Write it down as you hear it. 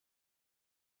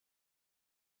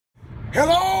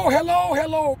Hello, hello,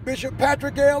 hello, Bishop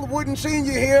Patrick L. Wooden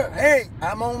Sr. here. Hey,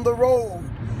 I'm on the road.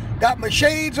 Got my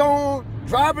shades on,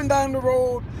 driving down the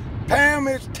road. Pam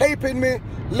is taping me.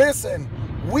 Listen,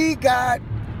 we got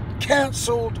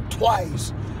canceled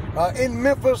twice. In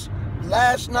Memphis,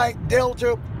 last night,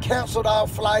 Delta canceled our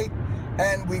flight,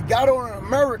 and we got on an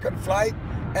American flight,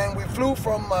 and we flew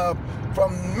from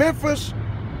Memphis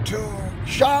to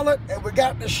Charlotte, and we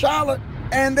got to Charlotte,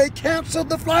 and they canceled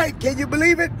the flight. Can you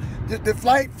believe it? The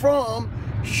flight from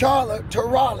Charlotte to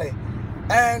Raleigh.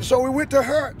 And so we went to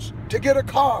Hertz to get a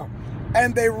car,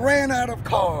 and they ran out of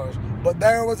cars. But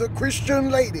there was a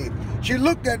Christian lady. She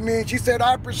looked at me and she said,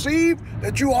 "I perceive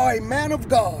that you are a man of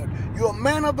God. You're a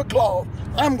man of the cloth.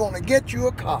 I'm going to get you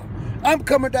a car." I'm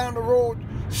coming down the road,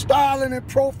 styling and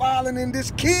profiling in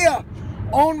this Kia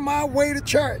on my way to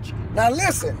church. Now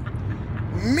listen,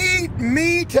 meet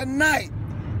me tonight.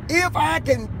 If I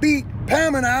can beat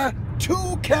Pam and I 2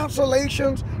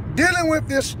 cancellations, dealing with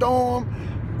this storm.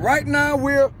 Right now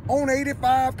we're on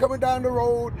 85 coming down the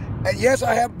road, and yes,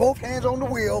 I have both hands on the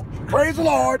wheel. Praise the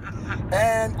Lord.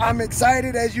 And I'm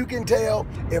excited, as you can tell.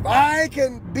 If I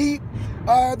can beat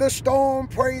the storm,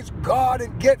 praise God,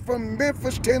 and get from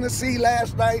Memphis, Tennessee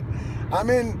last night. I'm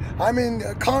in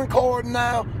Concord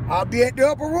now. I'll be at the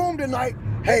upper room tonight.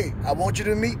 Hey, I want you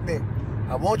to meet me.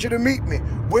 I want you to meet me.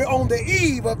 We're on the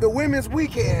eve of the Women's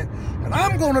Weekend, and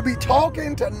I'm going to be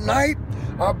talking tonight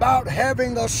about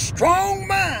having a strong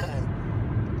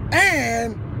mind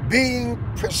and being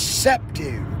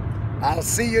perceptive. I'll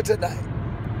see you tonight.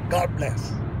 God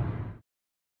bless.